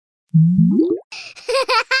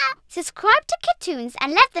Subscribe to Kitoons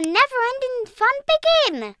and let the never-ending fun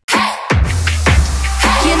begin.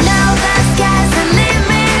 You know the sky's the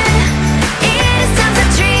limit. It is time to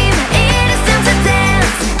dream, it is time to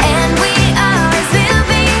dance, and we always will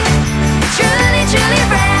be truly, truly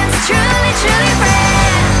friends, truly, truly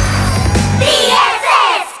friends.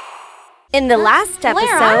 BFF! In the last episode,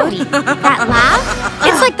 Where are we? That laugh?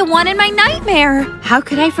 It's like the one in my nightmare. How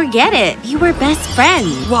could I forget it? You were best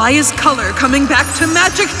friends. Why is color coming back to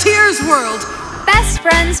Magic Tears World? Best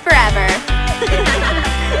friends forever.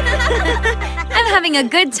 I'm having a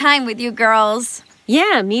good time with you girls.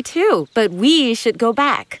 Yeah, me too. But we should go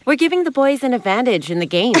back. We're giving the boys an advantage in the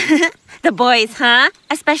game. The boys, huh?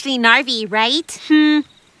 Especially Narvi, right?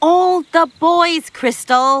 All the boys,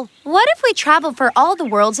 Kristal. What if we travel for all the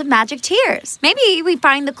worlds of Magic Tears? Maybe we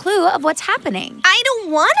find the clue of what's happening. I don't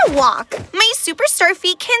want to walk. My superstar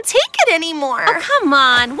feet can't take it anymore. Oh, come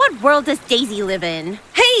on. What world does Daisy live in?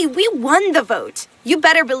 Hey, we won the vote. You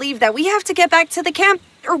better believe that we have to get back to the camp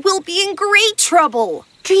or we'll be in great trouble.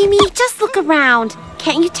 Dreamy, just look around.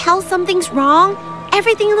 Can't you tell something's wrong?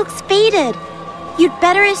 Everything looks faded. You'd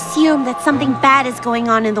better assume that something bad is going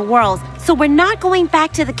on in the world, so we're not going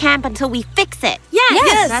back to the camp until we fix it.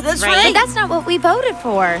 Yes, that's right. But that's not what we voted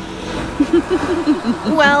for.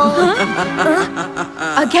 Well,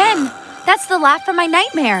 Again, that's the laugh from my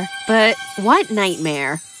nightmare. But what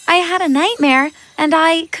nightmare? I had a nightmare, and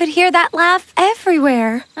I could hear that laugh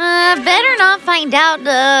everywhere. Better not find out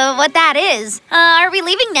what that is. Are we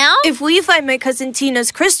leaving now? if we find my cousin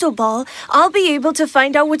Tina's crystal ball, I'll be able to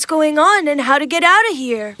find out what's going on and how to get out of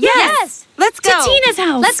here. Yes! Let's go. To Tina's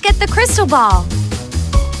house! Let's get the crystal ball.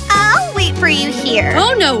 I'll wait for you here.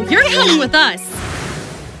 Oh no, you're coming with us.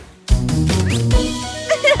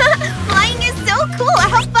 Flying is so cool.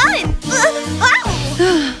 Have fun.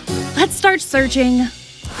 Wow. Let's start searching.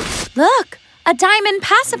 Look, a diamond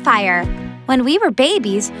pacifier. When we were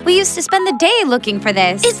babies, we used to spend the day looking for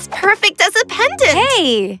this. It's perfect as a pendant.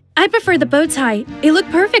 Hey! I prefer the bow tie. It looked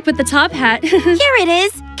perfect with the top hat. Here it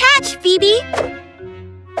is. Catch, Phoebe.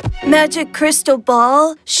 Magic crystal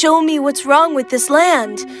ball, show me what's wrong with this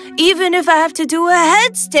land, even if I have to do a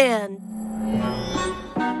headstand.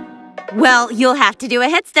 Well, you'll have to do a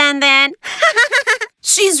headstand then.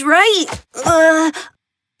 She's right.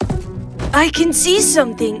 I can see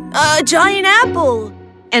something. A giant apple.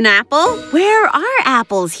 An apple? Where are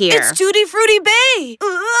apples here? It's Tutti Frutti Bay.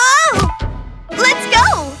 Let's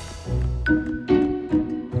go.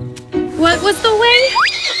 What was the way?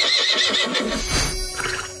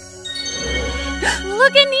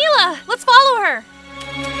 Look at Neela. Let's follow her.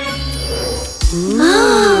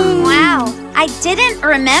 Wow. I didn't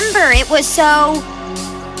remember. It was so...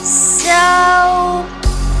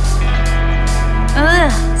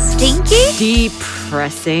 stinky?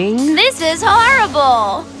 Depressing. This is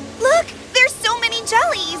horrible. Look, there's so many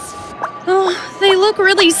jellies. Oh, they look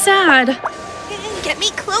really sad. Get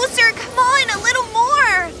me closer. Come on, a little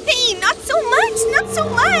more. Hey, not so much, not so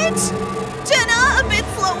much. Jenna, a bit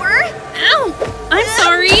slower. Ow! I'm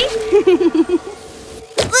sorry.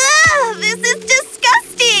 This is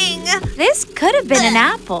disgusting. This could have been an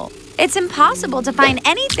apple. It's impossible to find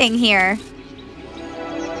anything here.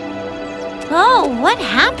 Oh, what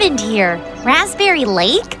happened here? Raspberry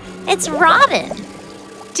Lake? It's rotten.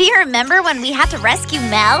 Do you remember when we had to rescue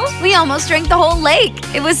Mel? We almost drank the whole lake.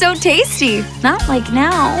 It was so tasty. Not like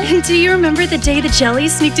now. Do you remember the day the jelly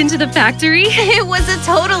sneaked into the factory? It was a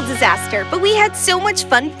total disaster, but we had so much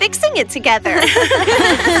fun fixing it together.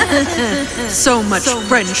 So much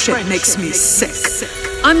friendship makes me sick.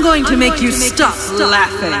 I'm going to make you stop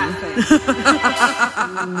laughing.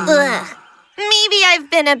 Ugh. Maybe I've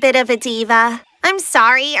been a bit of a diva. I'm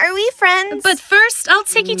sorry. Are we friends? But first, I'll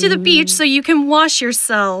take you to the beach so you can wash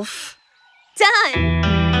yourself. Done.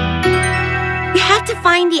 We have to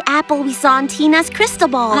find the apple we saw in Tina's crystal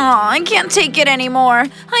ball. Oh, I can't take it anymore.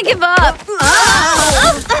 I give up.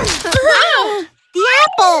 The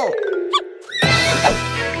apple!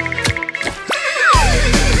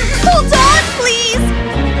 Hold on, please.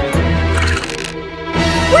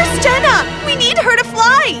 Where's Jenna? We need her to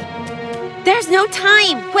fly. There's no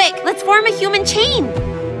time. Quick, let's form a human chain.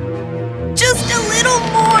 Just a little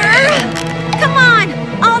more. Come on,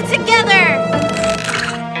 all together.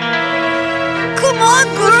 Come on,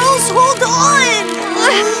 girls, hold on.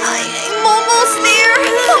 I'm almost there.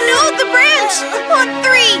 Oh no, the branch. On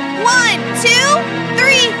 3. 1, 2,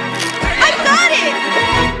 3. I've got it.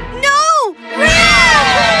 No.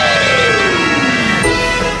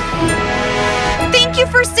 Thank you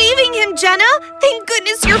for saving him, Jenna. Thank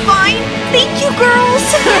goodness you're fine. Thank you, girls.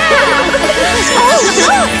 Oh,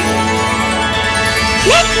 look.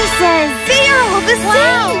 Necklaces! They are all the same!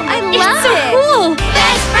 Wow, I love so it. cool.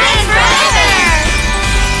 Best friends forever!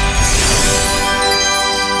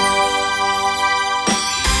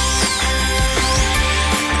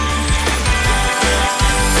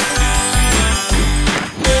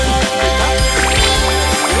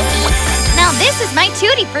 Now this is my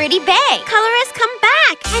Tutti Frutti bag. Color has come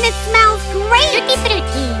back, and it smells great! Tutti Frutti.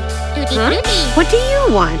 Tutti Frutti. What do you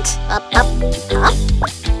want? Up,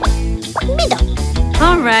 middle.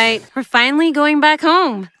 All right, we're finally going back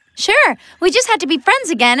home. Sure, we just had to be friends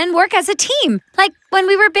again and work as a team, like when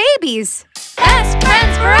we were babies. Best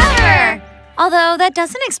friends forever! Although that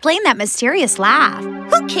doesn't explain that mysterious laugh.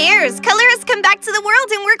 Who cares? Color has come back to the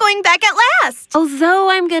world and we're going back at last. Although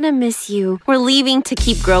I'm gonna miss you, we're leaving to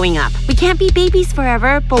keep growing up. We can't be babies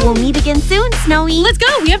forever, but we'll meet again soon, Snowy. Let's go.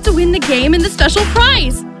 We have to win the game and the special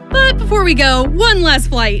prize. But before we go, one last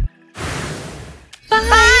flight.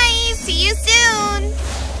 Bye! See you soon!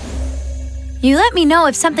 You let me know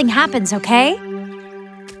if something happens, okay?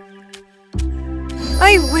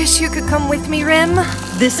 I wish you could come with me, Rim.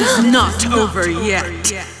 This is not over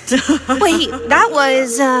yet. Wait, that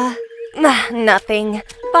was, nothing.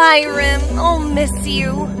 Bye, Rim. I'll miss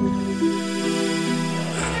you.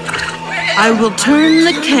 I will turn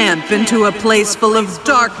the camp into a place full of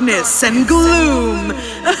darkness and gloom.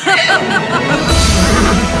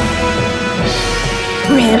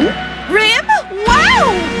 Rim? Rim?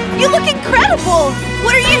 Wow! You look incredible!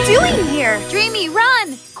 What are you doing here? Dreamy,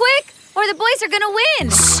 run! Quick, or the boys are gonna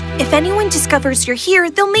win! If anyone discovers you're here,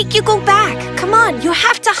 they'll make you go back. Come on, you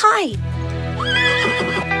have to hide.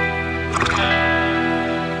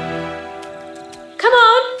 Come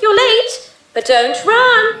on, you're late, but don't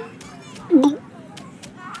run.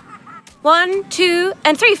 1, 2,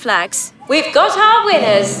 and 3 flags. We've got our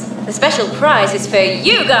winners. The special prize is for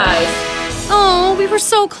you guys. Oh, we were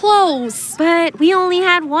so close. But we only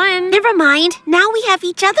had one. Never mind. Now we have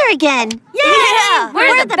each other again. Yeah!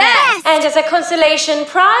 We're the best! And as a consolation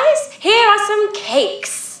prize, here are some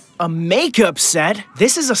cakes. A makeup set?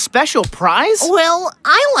 This is a special prize? Well,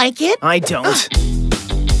 I like it. I don't.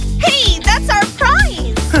 Hey, that's our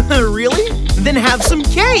prize! Really? Then have some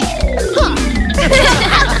cake. Huh.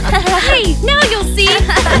 Hey, now you'll see.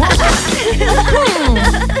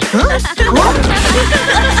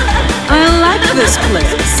 I like this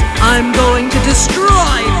place. I'm going to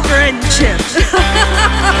destroy friendships.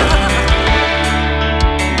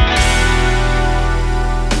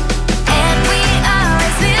 And we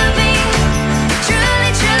always will be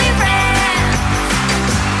truly, truly friends.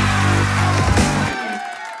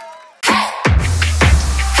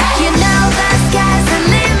 You know the sky's the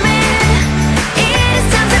limit. It is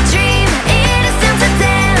time to dream. It is time to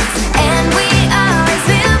dance. And we always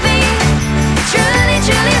will be truly,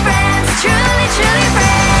 truly friends. Truly, truly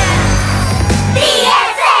friends.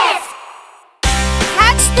 BFF.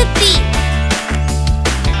 Catch the thief.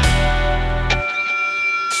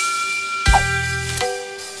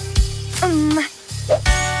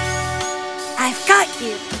 I've got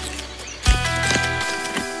you.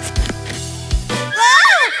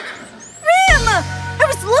 Ah! Rim! I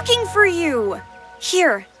was looking for you.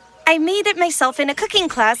 Here, I made it myself in a cooking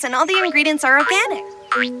class and all the ingredients are organic.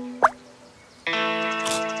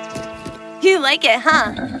 You like it,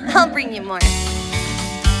 huh? I'll bring you more.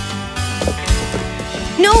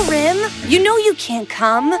 No, Rim. You know you can't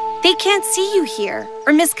come. They can't see you here,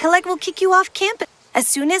 or Miss Kelleg will kick you off campus. As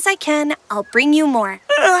soon as I can, I'll bring you more.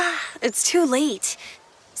 Ugh, it's too late.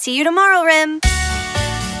 See you tomorrow, Rim.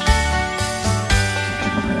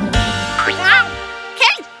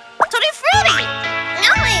 Okay, Tutti Frutti.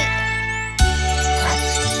 No, wait.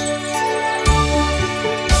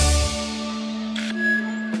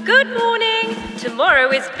 Good morning. Tomorrow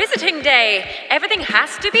is visiting day. Everything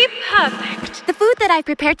has to be perfect. The food that I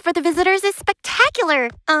prepared for the visitors is spectacular.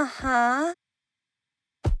 Uh-huh.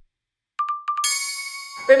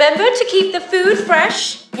 Remember to keep the food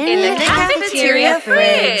fresh in the cafeteria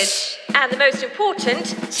fridge. And the most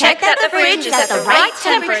important, check that the fridge is at the right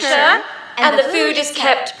temperature and the food is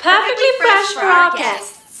kept perfectly fresh for our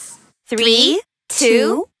guests. 3,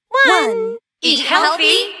 2, 1. Eat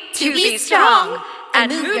healthy to be strong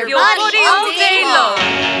and move your body all day long.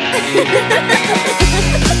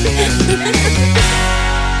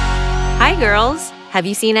 Hi, girls. Have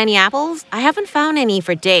you seen any apples? I haven't found any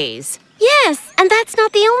for days. Yes, and that's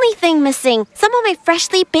not the only thing missing. Some of my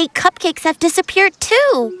freshly baked cupcakes have disappeared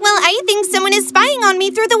too. Well, I think someone is spying on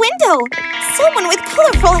me through the window. Someone with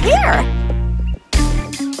colorful hair.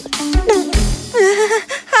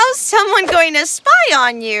 How's someone going to spy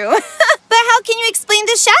on you? But how can you explain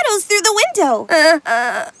the shadows through the window?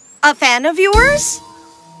 A fan of yours?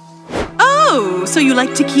 Oh, so you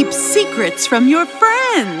like to keep secrets from your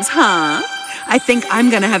friends, huh? I think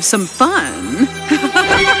I'm gonna have some fun.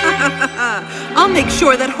 I'll make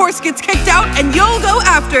sure that horse gets kicked out and you'll go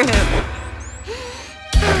after him.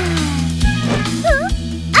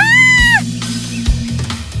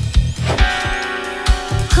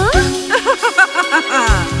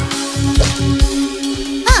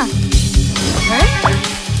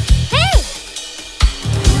 Hey!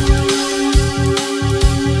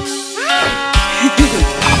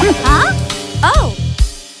 Huh? Oh!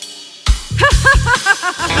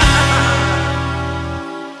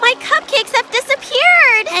 My cupcakes have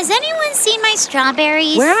disappeared! Has anyone seen my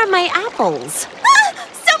strawberries? Where are my apples?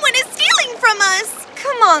 Someone is stealing from us!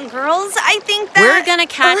 Come on, girls. I think that... We're gonna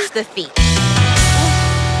catch the thief.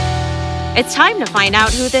 It's time to find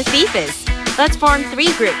out who the thief is. Let's form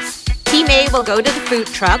 3 groups. Team A will go to the food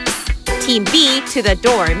trucks, Team B to the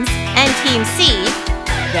dorms, and Team C...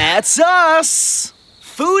 That's us!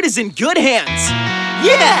 Food is in good hands.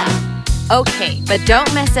 Yeah! Okay, but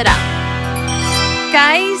don't mess it up.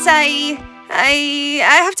 Guys, I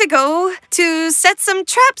have to go to set some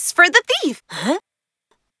traps for the thief. Huh?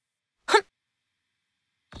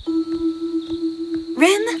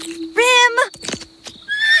 Rim!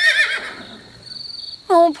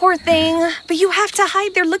 Oh, poor thing. But you have to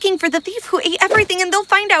hide. They're looking for the thief who ate everything and they'll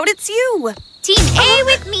find out it's you. Team A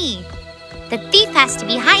with me. The thief has to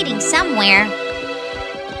be hiding somewhere.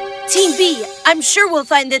 Team B, I'm sure we'll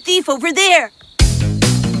find the thief over there.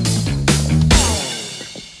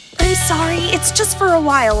 I'm sorry, it's just for a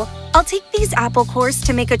while. I'll take these apple cores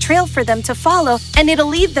to make a trail for them to follow, and it'll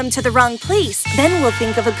lead them to the wrong place. Then we'll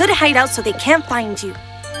think of a good hideout so they can't find you.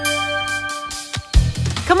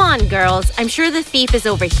 Come on, girls. I'm sure the thief is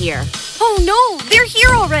over here. Oh no, they're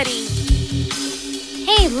here already.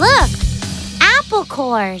 Hey, look! Apple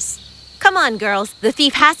cores. Come on, girls. The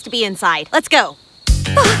thief has to be inside. Let's go.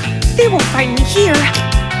 They won't find me here.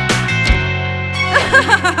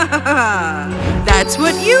 That's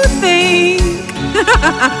what you think.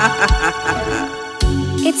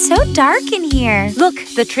 It's so dark in here. Look,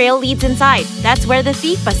 the trail leads inside. That's where the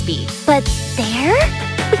thief must be. But there?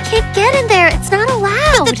 We can't get in there. It's not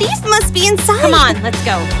allowed. But the thief must be inside. Come on, let's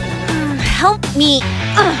go. Help me.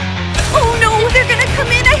 Oh no, they're gonna come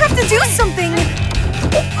in. I have to do something.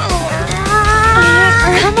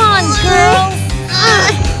 Come on, girls.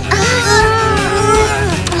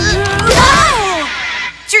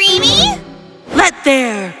 Dreamy? Let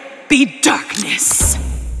there be darkness.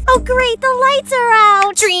 Oh, great. The lights are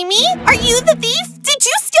out. Dreamy? Are you the thief? Did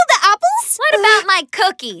you steal the apples? What about my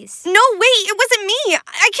cookies? No, wait. It wasn't me.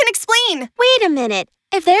 I can explain. Wait a minute.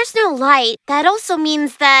 If there's no light, that also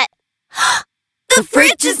means that... The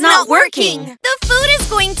fridge is not working. The food is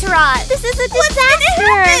going to rot. This is a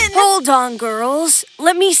disaster. Hold on, girls.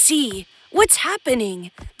 Let me see. What's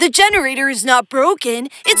happening? The generator is not broken.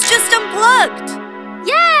 It's just unplugged.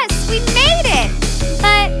 Yes, we made it!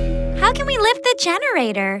 But how can we lift the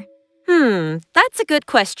generator? That's a good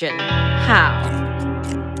question. How?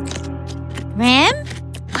 Rim?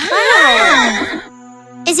 Wow!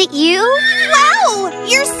 Is it you? Wow!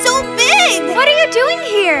 You're so big! What are you doing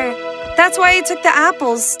here? That's why I took the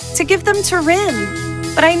apples, to give them to Rim.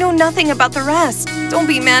 But I know nothing about the rest. Don't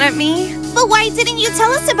be mad at me. But why didn't you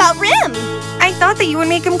tell us about Rim? I thought that you would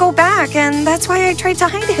make him go back, and that's why I tried to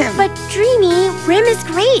hide him. But Dreamy, Rim is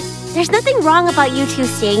great. There's nothing wrong about you two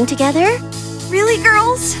staying together. Really,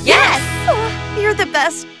 girls? Yes! Oh, you're the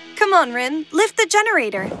best. Come on, Rim. Lift the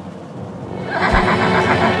generator.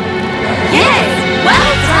 Yes!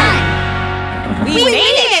 Well done! We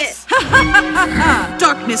made it!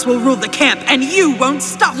 Darkness will rule the camp, and you won't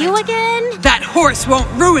stop You it. again? That horse won't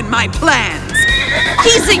ruin my plans.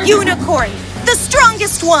 He's a unicorn, the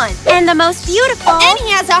strongest one. And the most beautiful. And he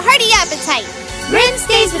has a hearty appetite. Rim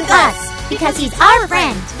stays with us because he's our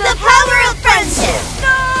friend. The power of friendship.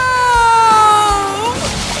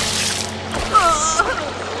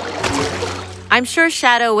 I'm sure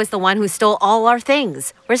Shadow was the one who stole all our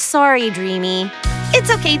things. We're sorry, Dreamy. It's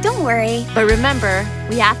okay, don't worry. But remember,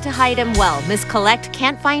 we have to hide him well. Miss Collect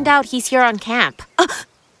can't find out he's here on camp.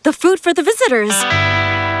 The food for the visitors.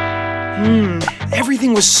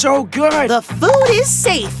 Everything was so good. The food is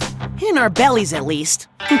safe. In our bellies, at least.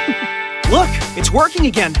 Look, it's working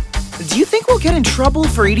again. Do you think we'll get in trouble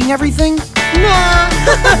for eating everything?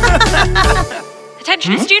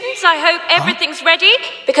 Attention students, I hope everything's ready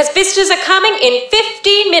because visitors are coming in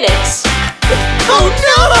 15 minutes. Oh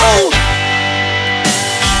no!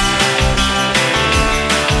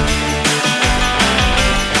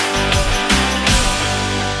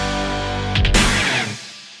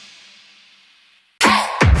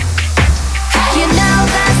 You know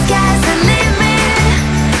the sky's the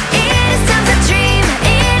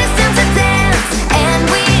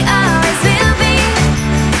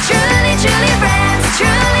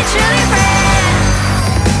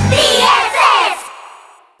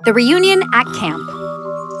The reunion at camp.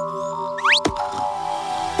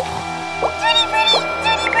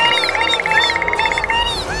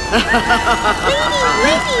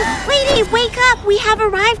 Lady, wake up! We have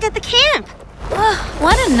arrived at the camp.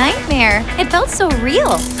 What a nightmare. It felt so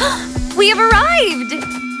real. We have arrived!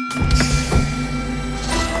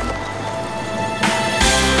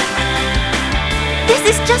 This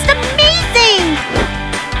is just amazing!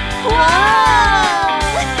 Whoa!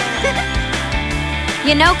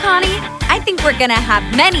 You know, Coney, I think we're gonna have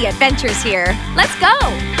many adventures here. Let's go!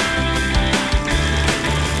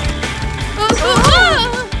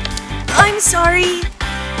 I'm sorry.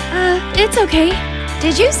 It's okay.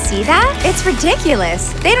 Did you see that? It's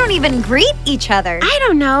ridiculous. They don't even greet each other. I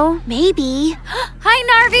don't know. Maybe. Hi,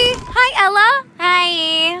 Narvi. Hi, Ella.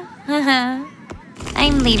 Hi.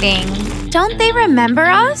 I'm leaving. Don't they remember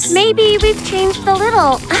us? Maybe we've changed a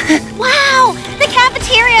little. Wow! The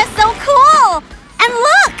cafeteria is so cool! And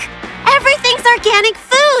look! Everything's organic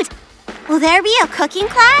food! Will there be a cooking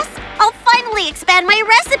class? I'll finally expand my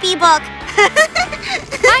recipe book!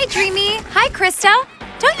 Hi, Dreamy. Hi, Kristal.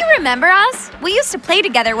 Don't you remember us? We used to play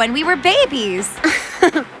together when we were babies.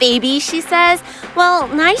 Baby, she says. Well,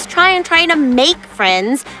 nice trying to make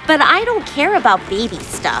friends, but I don't care about baby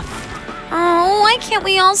stuff. Oh, why can't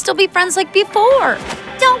we all still be friends like before?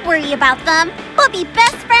 Don't worry about them. We'll be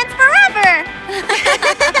best friends forever.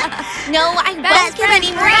 No, I won't get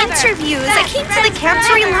any more interviews. I came to the camp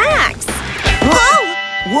to relax.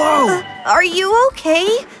 Whoa! Are you okay?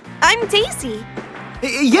 I'm Daisy.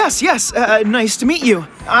 Yes. Nice to meet you.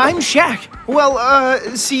 I'm Shaq. Well,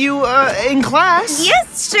 see you, in class.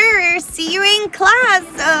 Yes, sure. See you in class.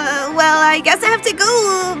 Well, I guess I have to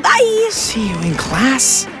go. Bye. See you in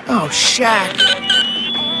class? Oh, Shaq.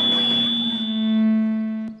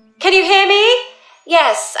 Can you hear me?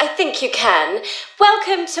 Yes, I think you can.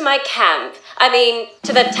 Welcome to my camp.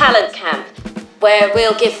 To the talent camp, where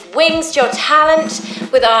we'll give wings to your talent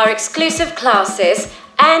with our exclusive classes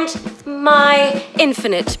and my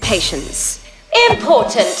infinite patience.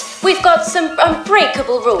 Important, we've got some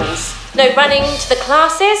unbreakable rules. No running to the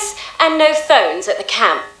classes and no phones at the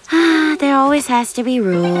camp. There always has to be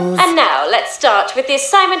rules. And now let's start with the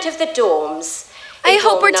assignment of the dorms. I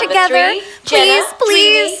hope we're together. 3, Jenna,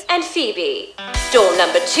 Please. Dreamy, and Phoebe. Dorm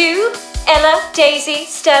number 2, Ella, Daisy,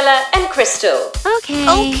 Stella, and Kristal.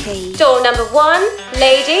 Okay. Dorm number 1,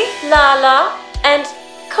 Lady, Lala, and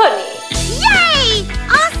Coney. Yay!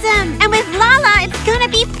 Awesome! And with Lala, it's gonna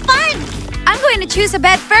be fun! I'm going to choose a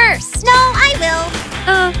bed first. No, I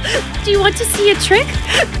will. Do you want to see a trick?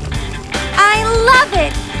 I love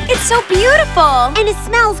it. It's so beautiful. And it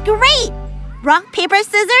smells great. Rock, paper,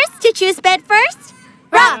 scissors to choose bed first?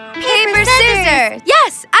 Rock, paper, scissors.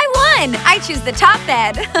 Yes, I won. I choose the top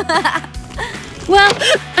bed. Well,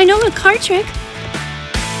 I know a card trick.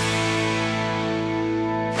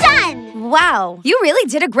 Done! Wow, you really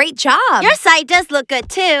did a great job. Your side does look good,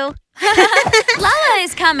 too. Lala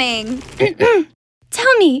is coming.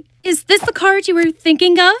 Tell me, is this the card you were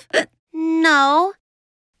thinking of? No.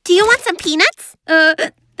 Do you want some peanuts?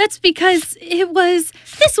 That's because it was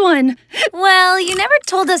this one. Well, you never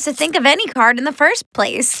told us to think of any card in the first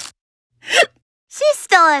place. She's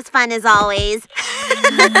still as fun as always.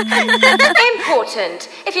 Important.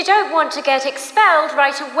 If you don't want to get expelled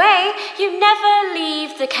right away, you never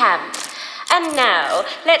leave the camp. And now,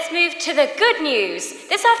 let's move to the good news.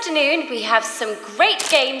 This afternoon, we have some great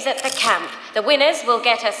games at the camp. The winners will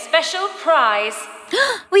get a special prize.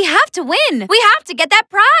 We have to win. We have to get that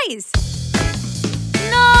prize.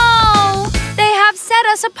 No! They have set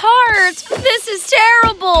us apart. This is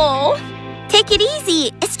terrible. Take it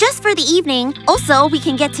easy. It's just for the evening. Also, we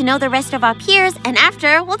can get to know the rest of our peers, and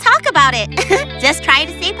after, we'll talk about it. Just try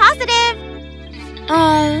to stay positive.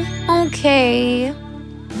 Oh, okay.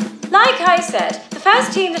 Like I said, the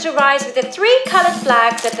first team that arrives with the 3 colored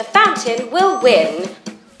flags at the fountain will win.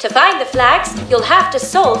 To find the flags, you'll have to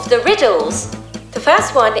solve the riddles. The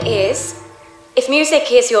first one is, if music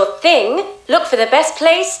is your thing, look for the best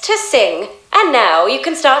place to sing. And now you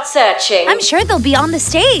can start searching. I'm sure they'll be on the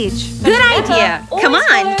stage. Good idea. Come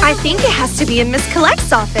on. I think it has to be in Miss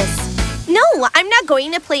Collect's office. No, I'm not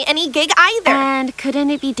going to play any gig either. And couldn't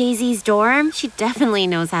it be Daisy's dorm? She definitely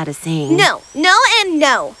knows how to sing. No, and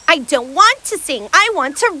no. I don't want to sing. I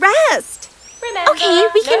want to rest. Remember, Okay,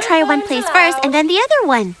 we can no try one phones place allowed. first and then the other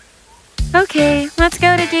one. Okay, let's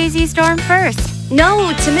go to Daisy's dorm first.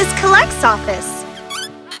 No, to Miss Collect's office.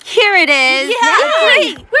 Here it is.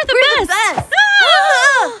 Yay! We're the best.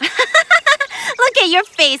 Look at your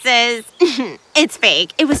faces. It's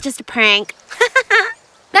fake. It was just a prank.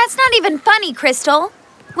 That's not even funny, Kristal.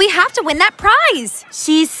 We have to win that prize.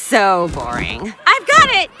 She's so boring. I've got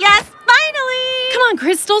it! Yes, finally! Come on,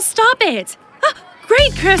 Kristal, stop it.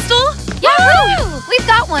 Great, Kristal! Yahoo! We've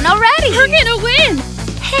got one already. We're gonna win!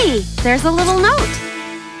 Hey, there's a little note.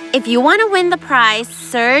 If you want to win the prize,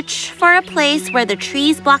 search for a place where the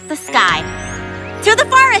trees block the sky. To the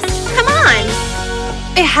forest! Come on!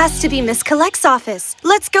 It has to be Miss Collect's office.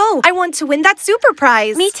 Let's go. I want to win that super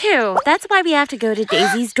prize. Me too. That's why we have to go to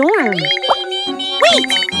Daisy's dorm. Wait!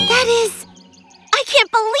 That is... I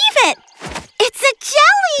can't believe it! It's a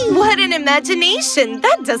jelly! What an imagination.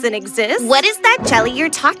 That doesn't exist. What is that jelly you're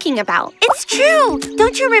talking about? It's true!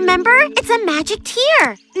 Don't you remember? It's a magic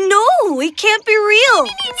tear. No, it can't be real.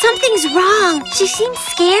 Something's wrong. She seems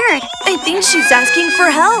scared. I think she's asking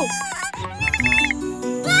for help.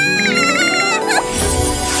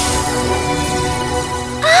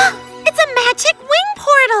 It's a magic wing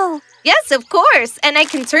portal! Yes, of course. And I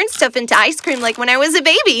can turn stuff into ice cream like when I was a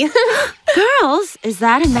baby. Girls, is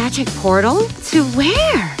that a magic portal? To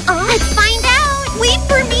where? Let's find out. Wait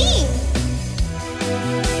for me.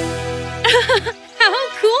 How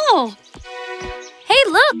cool! Hey,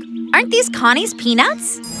 look! Aren't these Connie's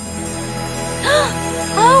peanuts?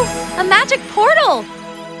 Oh, a magic portal!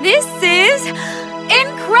 This is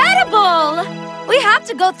incredible! We have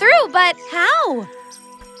to go through, but how?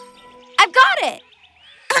 I've got it!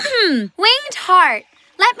 Winged heart,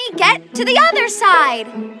 let me get to the other side.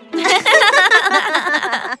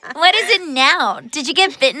 What is it now? Did you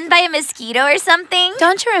get bitten by a mosquito or something?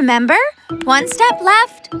 Don't you remember? One step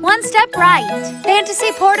left, one step right.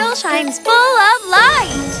 Fantasy portal shines full of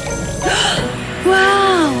light.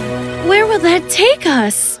 Wow! Where will that take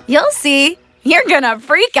us? You'll see. You're gonna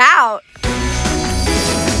freak out.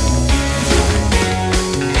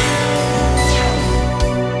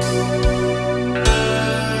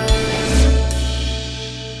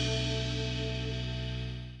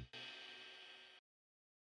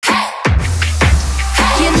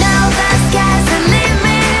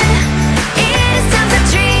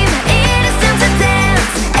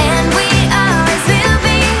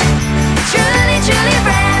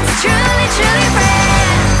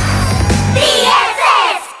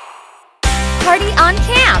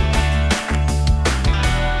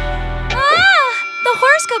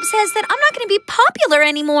 Says that I'm not going to be popular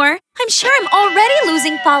anymore. I'm sure I'm already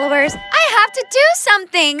losing followers. I have to do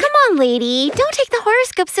something. Come on, lady. Don't take the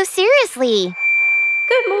horoscope so seriously.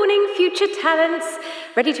 Good morning, future talents.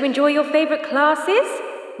 Ready to enjoy your favorite classes?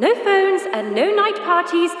 No phones and no night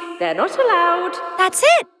parties. They're not allowed. That's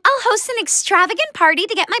it. I'll host an extravagant party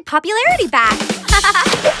to get my popularity back.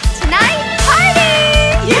 Tonight,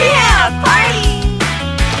 party! Yeah, party!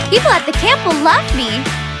 People at the camp will love me.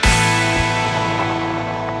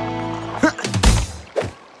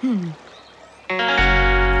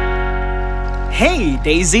 Hey,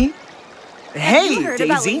 Daisy. Hey,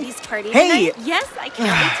 Daisy. Hey. Yes, I can't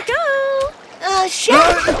wait to go.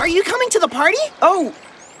 Shaq, are you coming to the party? Oh,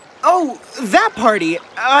 that party.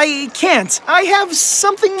 I can't. I have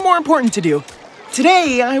something more important to do.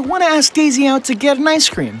 Today, I want to ask Daisy out to get an ice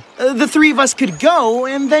cream. The three of us could go,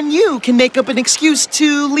 and then you can make up an excuse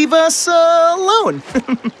to leave us alone.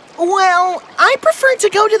 Well, I prefer to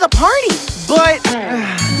go to the party. But...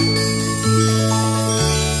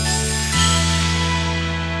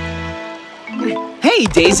 Hey,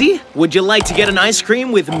 Daisy. Would you like to get an ice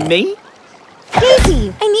cream with me?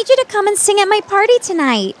 Daisy, I need you to come and sing at my party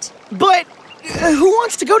tonight. But who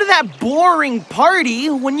wants to go to that boring party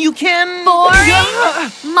when you can...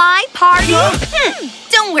 Boring? My party?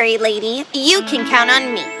 Don't worry, lady. You can count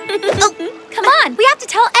on me. Come on, we have to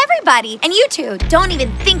tell everybody. And you two, don't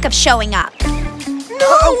even think of showing up.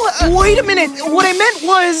 No! Wait a minute. What I meant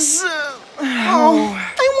was...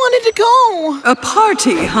 I wanted to go. A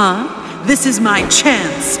party, huh? This is my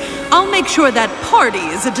chance. I'll make sure that party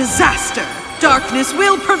is a disaster. Darkness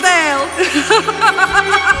will prevail.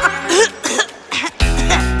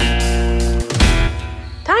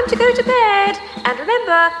 Time to go to bed. And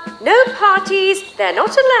remember, no parties. They're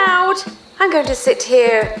not allowed. I'm going to sit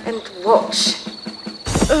here and watch.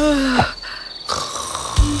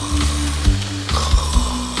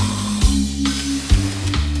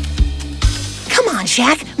 Come on,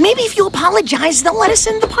 Shaq. Maybe if you apologize, they'll let us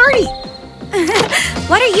in the party.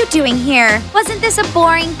 What are you doing here? Wasn't this a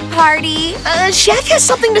boring party? Shaq has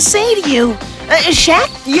something to say to you. Shaq?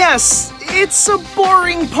 Yes, it's a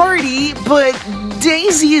boring party, but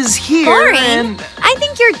Daisy is here. Boring? And... I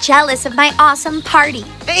think you're jealous of my awesome party.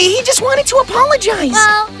 He just wanted to apologize.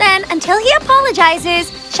 Well, then, until he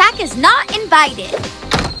apologizes, Shaq is not invited.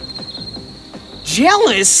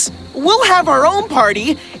 Jealous? We'll have our own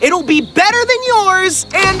party. It'll be better than yours,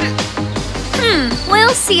 and...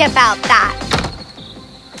 We'll see about that.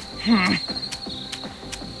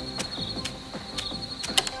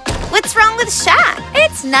 What's wrong with Shaq?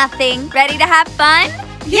 It's nothing. Ready to have fun?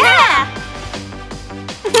 Yeah!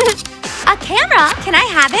 A camera? Can I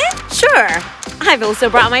have it? Sure. I've also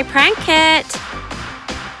brought my prank kit.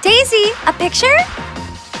 Daisy, a picture?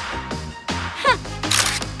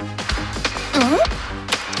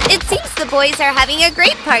 It seems the boys are having a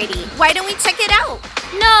great party. Why don't we check it out?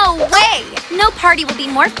 No way! No party will be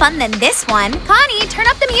more fun than this one. Coney, turn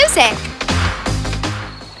up the music.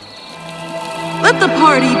 Let the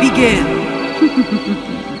party begin.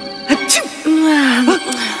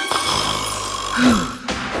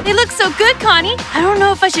 They look so good, Coney. I don't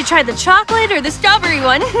know if I should try the chocolate or the strawberry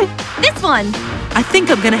one. This one. I think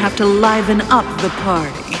I'm gonna have to liven up the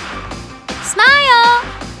party. Smile!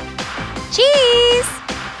 Cheese!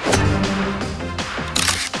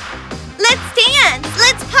 Let's dance!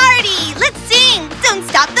 Let's party! Let's sing! Don't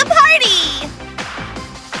stop the party!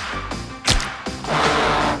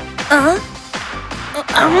 Uh-oh.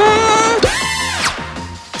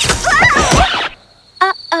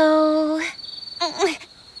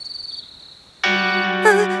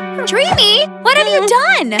 Dreamy, what have you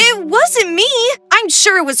done? It wasn't me. I'm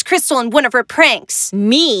sure it was Kristal in one of her pranks.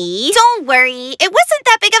 Me? Don't worry, it wasn't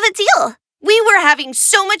that big of a deal. We were having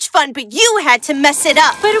so much fun, but you had to mess it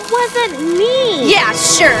up. But it wasn't me. Yeah,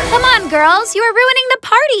 sure. Come on, girls. You are ruining the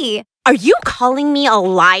party. Are you calling me a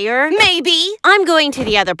liar? Maybe. I'm going to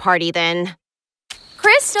the other party then.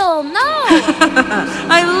 Kristal, no.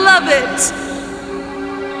 I love it.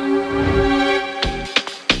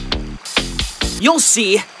 You'll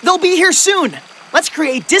see. They'll be here soon. Let's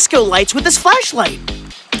create disco lights with this flashlight.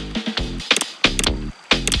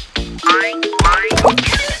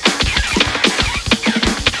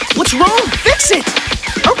 What's wrong? Fix it!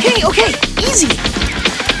 Okay, easy.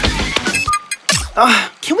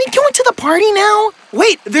 Can we go into the party now?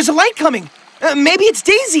 Wait, there's a light coming. Maybe it's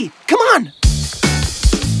Daisy. Come on.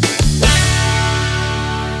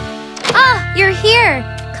 Ah, you're here.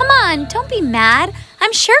 Come on, don't be mad.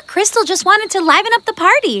 I'm sure Kristal just wanted to liven up the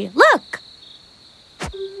party. Look.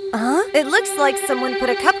 It looks like someone put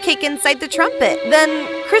a cupcake inside the trumpet. Then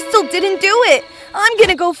Kristal didn't do it. I'm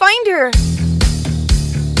gonna go find her.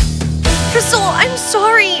 Kristal, I'm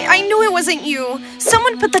sorry. I knew it wasn't you.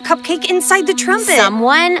 Someone put the cupcake inside the trumpet.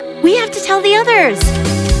 Someone? We have to tell the others.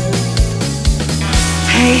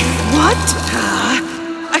 Hey, what?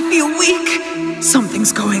 I feel weak.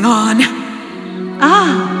 Something's going on.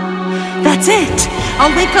 That's it.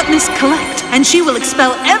 I'll wake up Miss Collect, and she will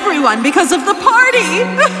expel everyone because of the party.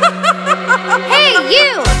 Hey,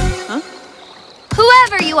 you! Huh?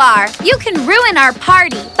 Whoever you are, you can ruin our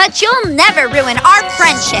party, but you'll never ruin our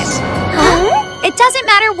friendship. Huh? It doesn't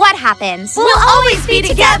matter what happens. We'll always be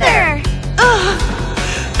together.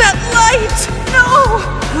 That light! No!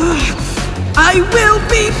 I will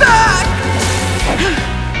be back!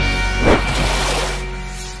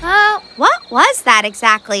 What was that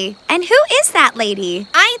exactly? And who is that lady?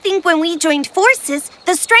 I think when we joined forces,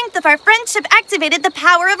 the strength of our friendship activated the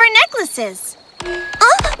power of our necklaces.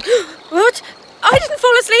 What? I didn't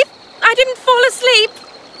fall asleep. I didn't fall asleep.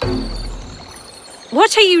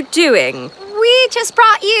 What are you doing? We just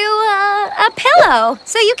brought you a pillow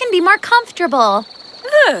so you can be more comfortable.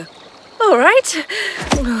 Oh, all right.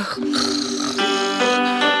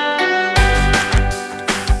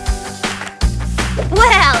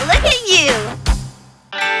 Well, look at you.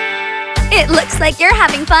 It looks like you're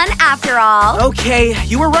having fun after all. Okay,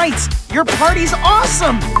 you were right. Your party's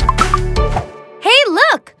awesome. Hey,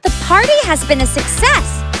 look! The party has been a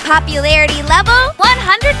success. Popularity level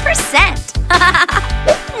 100%.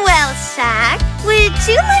 Well, Shaq, would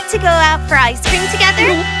you like to go out for ice cream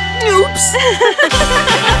together? Oops.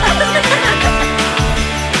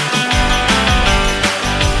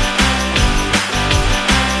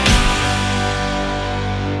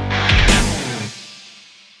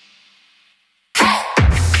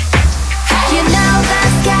 You know the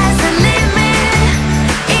sky's the limit.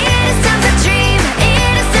 It is time to dream,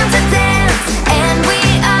 it is time to dance, and we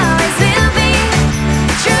always will be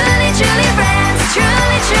truly, truly friends,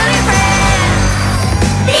 truly, truly friends.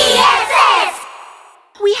 BFF!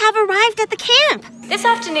 We have arrived at the camp. This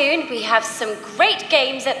afternoon, we have some great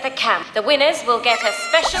games at the camp. The winners will get a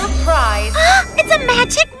special prize. It's a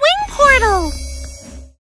magic wing portal.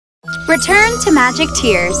 Return to Magic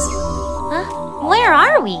Tears. Where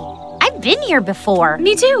are we? I've been here before.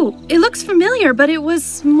 Me too. It looks familiar, but it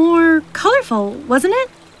was more colorful, wasn't it?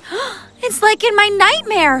 It's like in my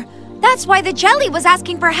nightmare. That's why the jelly was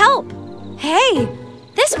asking for help. Hey,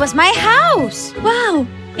 this was my house. Wow,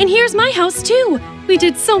 And here's my house, too. We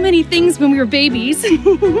did so many things when we were babies.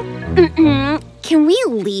 Can we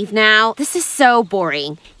leave now? This is so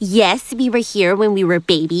boring. Yes, we were here when we were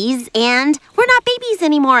babies, and we're not babies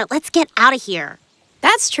anymore. Let's get out of here.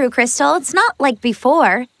 That's true, Kristal. It's not like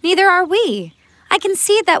before. Neither are we. I can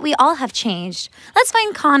see that we all have changed. Let's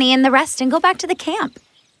find Coney and the rest and go back to the camp.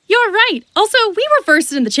 You're right. Also, we were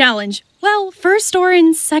first in the challenge. Well, first or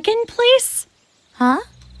in second place? Huh?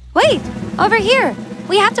 Wait, over here.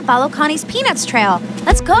 We have to follow Coney's Peanuts trail.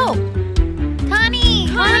 Let's go. Coney!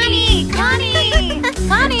 Coney! Coney!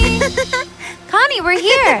 Coney! Coney, we're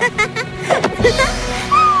here.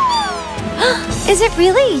 Is it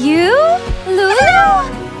really you? Lulu?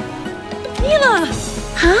 Mila!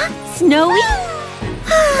 Huh? Snowy?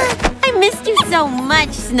 I missed you so much,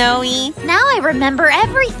 Snowy. Now I remember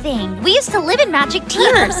everything. We used to live in Magic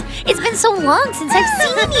Tears. It's been so long since I've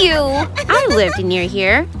seen you. I lived near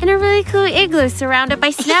here in a really cool igloo surrounded by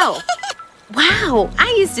snow. Wow,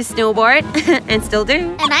 I used to snowboard and still do.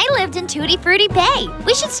 And I lived in Tutti Frutti Bay.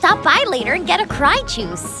 We should stop by later and get a cry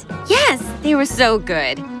juice. Yes, they were so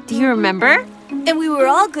good. Do you remember? And we were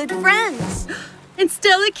all good friends. And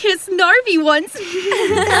Stella kissed Narvi once. Yes,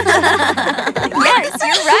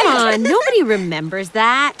 you're right. Come on, nobody remembers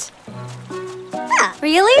that.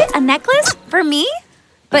 Really? A necklace? For me?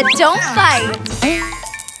 But don't fight.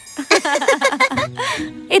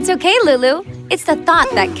 It's okay, Lulu. It's the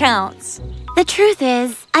thought that counts. The truth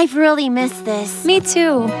is, I've really missed this. Me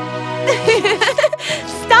too.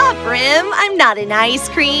 Stop, Rim. I'm not an ice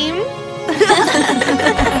cream.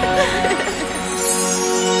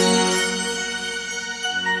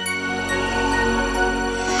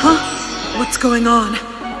 Huh? What's going on?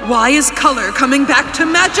 Why is color coming back to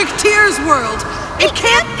Magic Tears World? It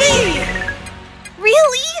can't be!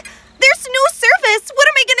 Really? There's no service. What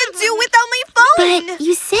am I gonna do without my phone? But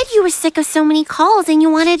you said you were sick of so many calls and you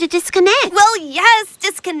wanted to disconnect. Well, yes,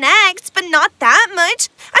 disconnect, but not that much.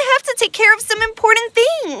 I have to take care of some important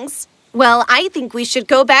things. Well, I think we should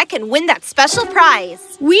go back and win that special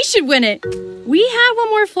prize. We should win it. We have one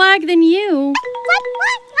more flag than you.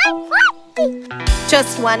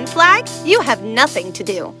 Just one flag? You have nothing to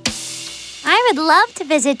do. I would love to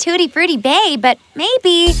visit Tutti Frutti Bay, but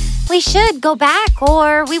maybe we should go back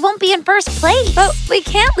or we won't be in first place. But we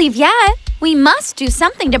can't leave yet. We must do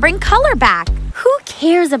something to bring color back. Who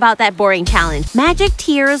cares about that boring challenge? Magic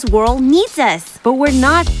Tears World needs us, but we're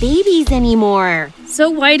not babies anymore. So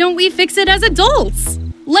why don't we fix it as adults?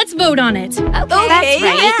 Let's vote on it. Okay. That's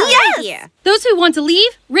right. Yes. Idea. Those who want to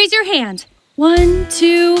leave, raise your hand. 1,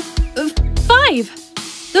 2,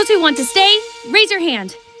 5. Those who want to stay, raise your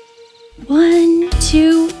hand. 1,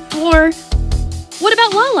 2, 4. What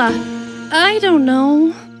about Lala? I don't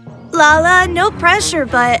know. Lala, no pressure,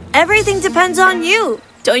 but everything depends on you.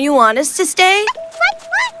 Don't you want us to stay?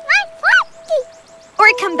 Or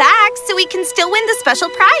come back so we can still win the special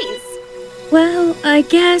prize. Well, I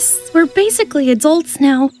guess we're basically adults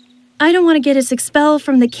now. I don't want to get us expelled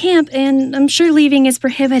from the camp, and I'm sure leaving is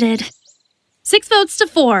prohibited. 6 votes to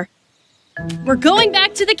 4. We're going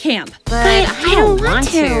back to the camp. But I don't want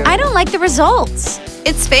to. I don't like the results.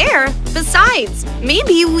 It's fair. Besides,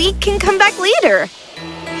 maybe we can come back later.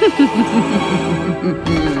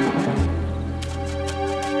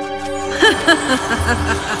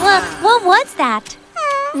 What was that?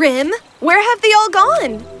 Rim, where have they all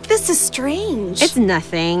gone? This is strange. It's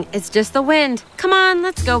nothing. It's just the wind. Come on,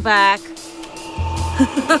 let's go back.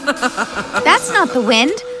 That's not the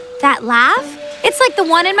wind. That laugh? It's like the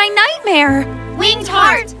one in my nightmare. Winged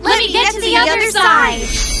Heart, let me get to the other side.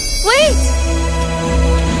 Wait!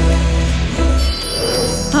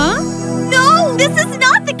 Huh? No, this is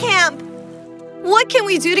not the camp. What can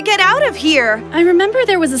we do to get out of here? I remember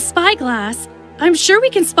there was a spyglass. I'm sure we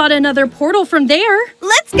can spot another portal from there.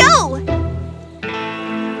 Let's go.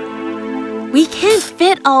 We can't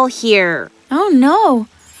fit all here. Oh no.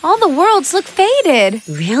 All the worlds look faded.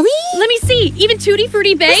 Really? Let me see. Even Tutti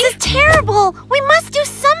Frutti Bay? This is terrible. We must do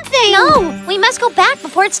something. No, we must go back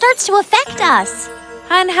before it starts to affect us.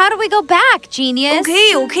 And how do we go back, genius?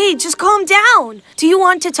 Okay, just calm down. Do you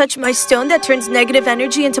want to touch my stone that turns negative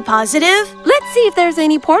energy into positive? Let's see if there's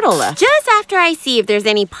any portal left. Just after I see if there's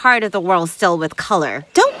any part of the world still with color.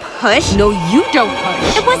 Don't push. No, you don't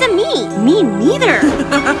push. It wasn't me. Me neither.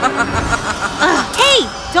 Hey,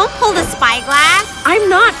 don't pull the spyglass. I'm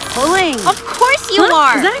not pulling. Of course you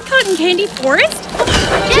are. Is that Cotton Candy Forest?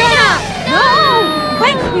 Jenna! No!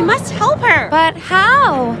 Quick, we must help her. But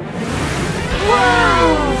how?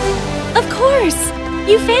 Wow! Of course!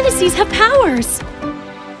 You fantasies have powers!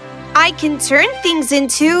 I can turn things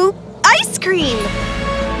into ice cream.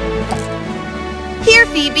 Here,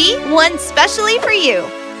 Phoebe, one specially for you.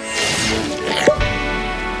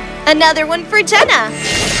 Another one for Jenna.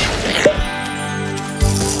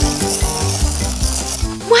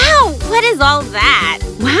 Wow, what is all that?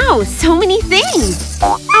 Wow, so many things.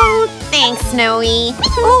 Oh, thanks, Snowy.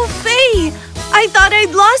 Oh, Faye! I thought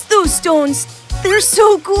I'd lost those stones. They're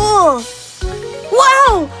so cool.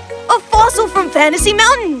 Wow! A fossil from Fantasy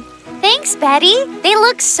Mountain. Thanks, Betty. They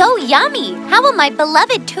look so yummy. How will my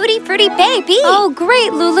beloved Tutti Frutti Bay be? Oh,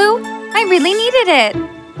 great, Lulu. I really needed it.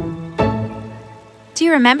 Do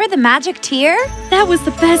you remember the magic tear? That was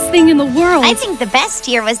the best thing in the world. I think the best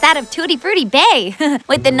tier was that of Tutti Frutti Bay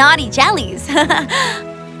with the naughty jellies.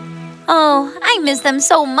 Oh, I miss them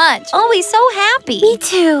so much. Always so happy. Me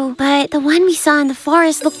too, but the one we saw in the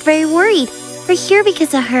forest looked very worried. We're here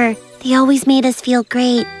because of her. They always made us feel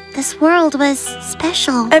great. This world was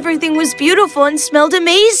special. Everything was beautiful and smelled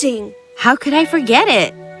amazing. How could I forget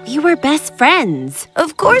it? We were best friends.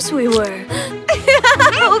 Of course we were.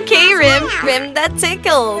 Okay, Rim. Rim that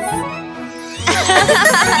tickles.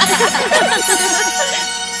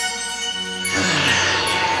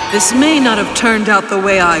 This may not have turned out the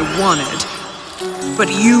way I wanted, but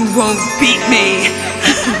you won't beat me!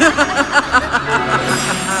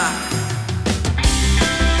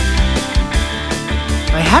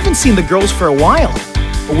 I haven't seen the girls for a while.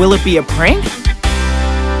 Will it be a prank?